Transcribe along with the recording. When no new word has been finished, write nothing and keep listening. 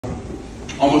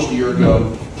almost a year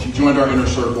ago. She joined our inner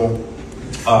circle,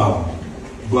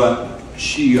 but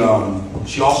she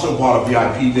also bought a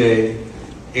VIP day,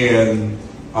 and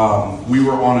we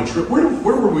were on a trip. Where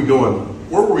were we going?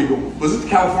 Where were we going? Was it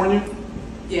California?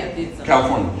 Yeah, Vid Summit.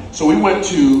 California. So we went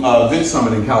to Vid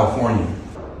Summit in California.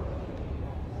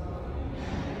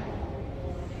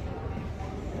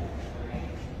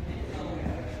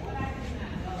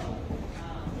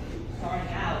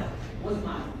 Starting out was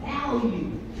my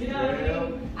value. You know what I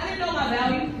mean? I didn't know my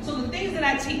value. So the things that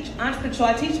I teach, entrepreneurship,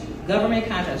 I teach government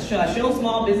contracts. I show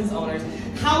small business owners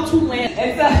how to land.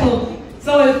 And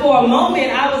so for a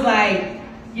moment, I was like,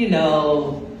 you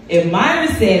know, if Myron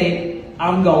said it,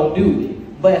 I'm gonna do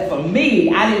it. But for me,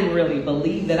 I didn't really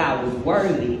believe that I was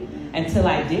worthy until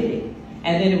I did it.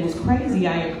 And then it was crazy.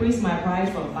 I increased my price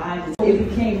from 5 to 10. It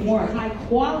became more high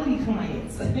quality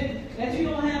clients that you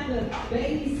don't have to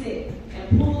babysit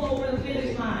and pull over the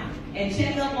finish line and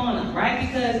check up on them, right?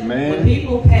 Because when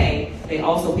people pay, they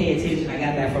also pay attention. I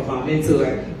got that from my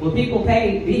mentor. When people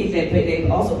pay, they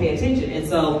also pay attention. And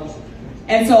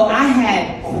so I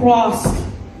had crossed,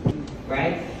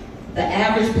 right? The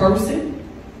average person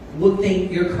would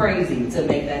think you're crazy to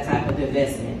make that type of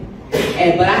investment.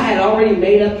 But I had already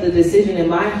made up the decision in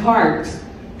my heart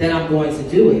that I'm going to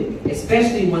do it,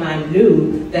 especially when I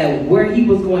knew that where he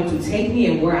was going to take me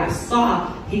and where I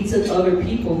saw he took other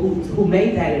people who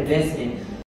made that investment